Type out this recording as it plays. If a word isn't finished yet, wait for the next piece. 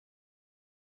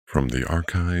From the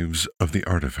Archives of the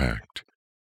Artifact,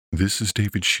 this is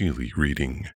David Shealy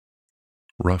reading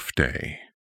Rough Day,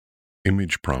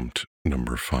 image prompt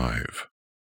number 5.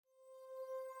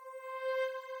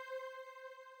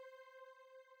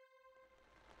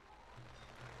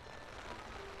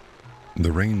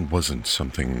 The rain wasn't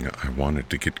something I wanted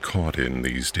to get caught in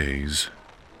these days,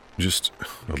 just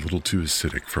a little too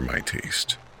acidic for my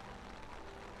taste.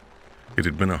 It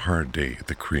had been a hard day at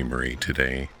the creamery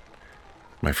today.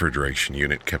 My refrigeration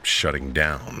unit kept shutting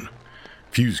down.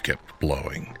 Fuse kept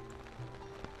blowing.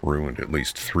 Ruined at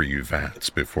least 3 vats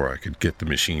before I could get the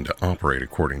machine to operate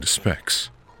according to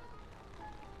specs.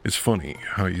 It's funny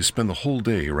how you spend the whole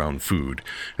day around food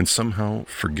and somehow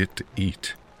forget to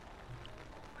eat.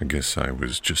 I guess I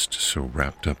was just so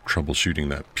wrapped up troubleshooting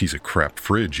that piece of crap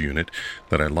fridge unit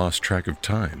that I lost track of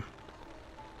time.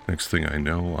 Next thing I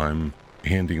know, I'm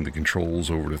handing the controls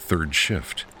over to third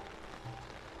shift.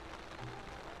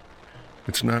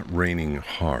 It's not raining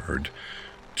hard,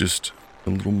 just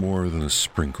a little more than a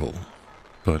sprinkle,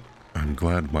 but I'm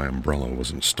glad my umbrella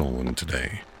wasn't stolen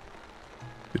today.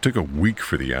 It took a week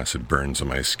for the acid burns on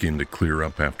my skin to clear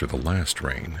up after the last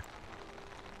rain.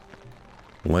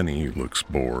 Lenny looks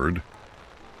bored.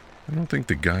 I don't think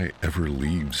the guy ever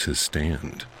leaves his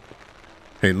stand.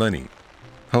 "Hey, Lenny,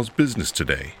 how's business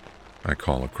today?" I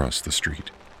call across the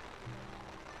street.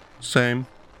 "Same."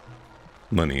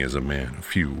 Lenny is a man of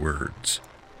few words.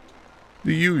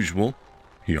 "The usual,"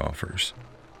 he offers.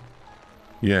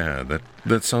 "Yeah,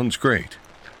 that sounds great,"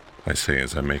 I say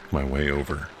as I make my way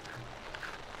over.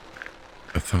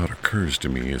 A thought occurs to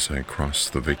me as I cross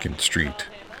the vacant street.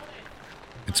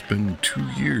 It's been 2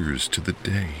 years to the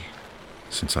day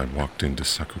since I walked into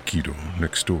Sakukido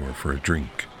next door for a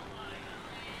drink.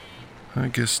 I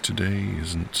guess today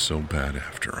isn't so bad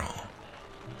after all.